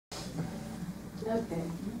Okay.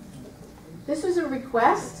 This was a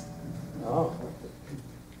request. Oh.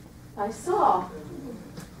 I saw.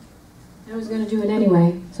 I was going to do it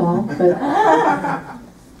anyway, so, but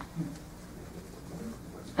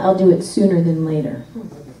I'll do it sooner than later.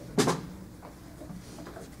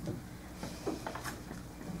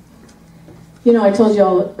 You know, I told you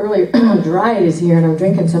all earlier, dry it is here and I'm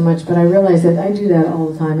drinking so much, but I realize that I do that all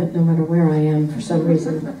the time, no matter where I am, for some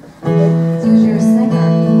reason. It's because you're a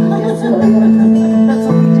singer. I guess so, yeah. That's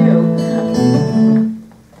what we do.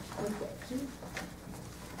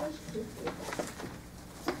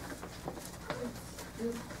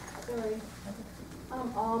 Sorry,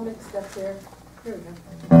 I'm all mixed up here. Here we go.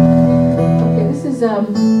 Okay, this is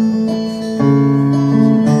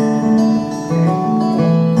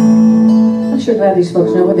I'm sure glad these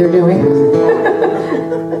folks know what they're doing.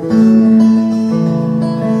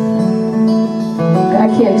 I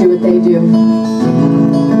can't do what they do.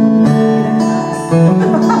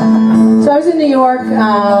 So I was in New York,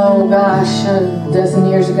 oh gosh, a dozen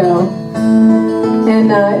years ago.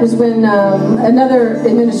 And it was when another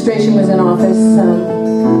administration was in office,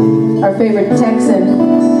 our favorite Texan.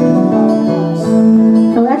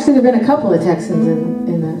 Oh, actually there have been a couple of Texans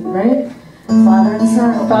in that, right? Father and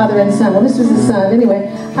son. Father and son. Well, this was the son.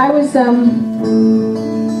 Anyway, I was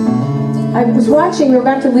watching, we were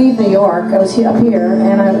about to leave New York. I was up here,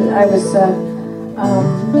 and I was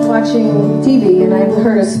watching TV, and I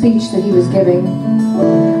heard a speech that he was giving.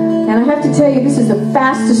 And I have to tell you, this is the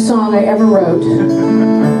fastest song I ever wrote.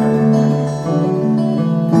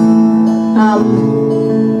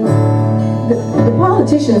 The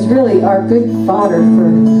politicians really are good fodder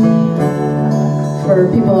for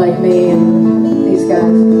people like me and these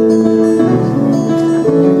guys.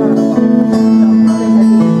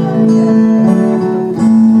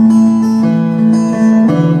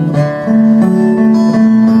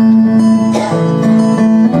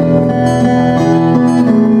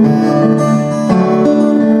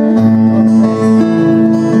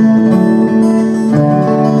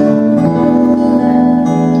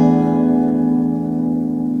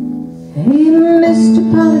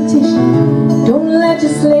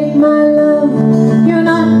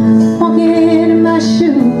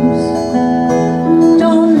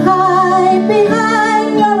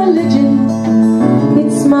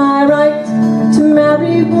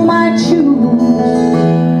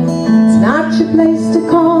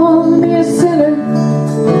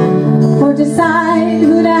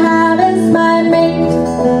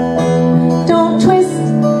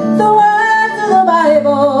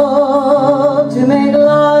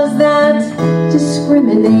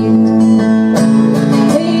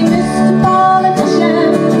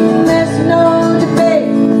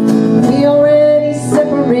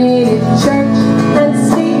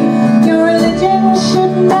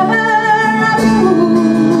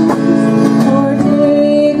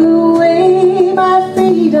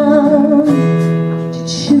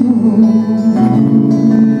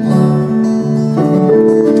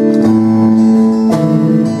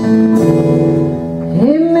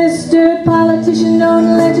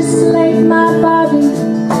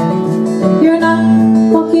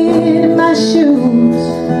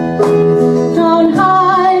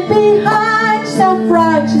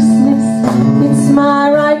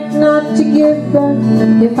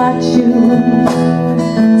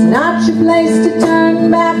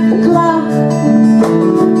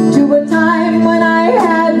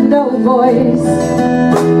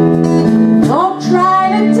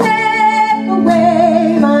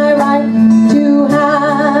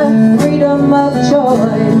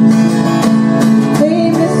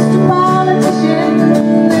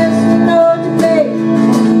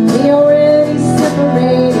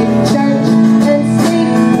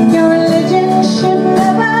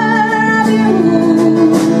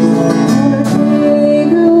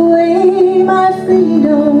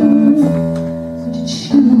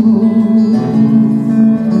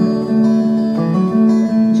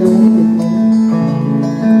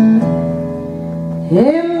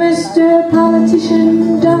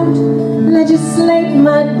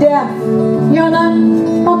 You're not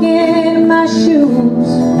walking in my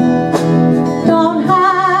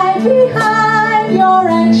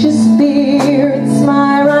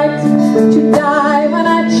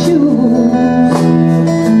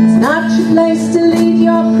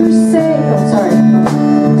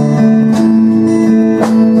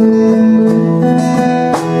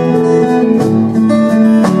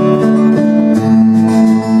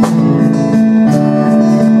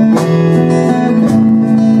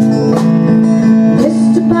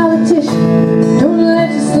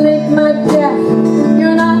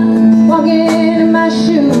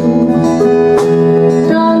shoes.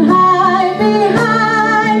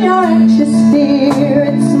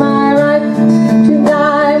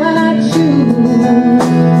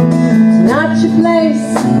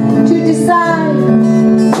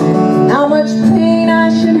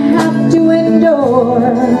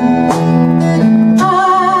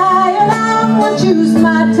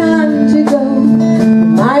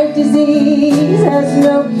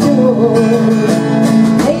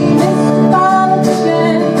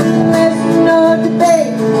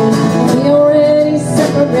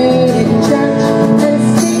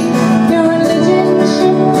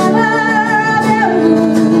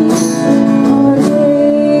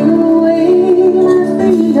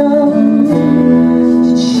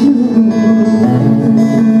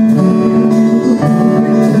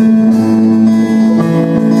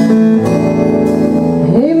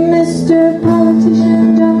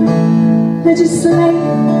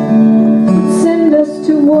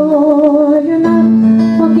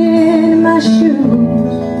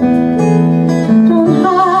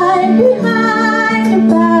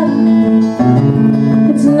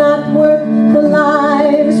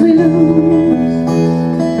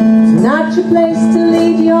 got your place to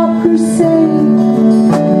lead your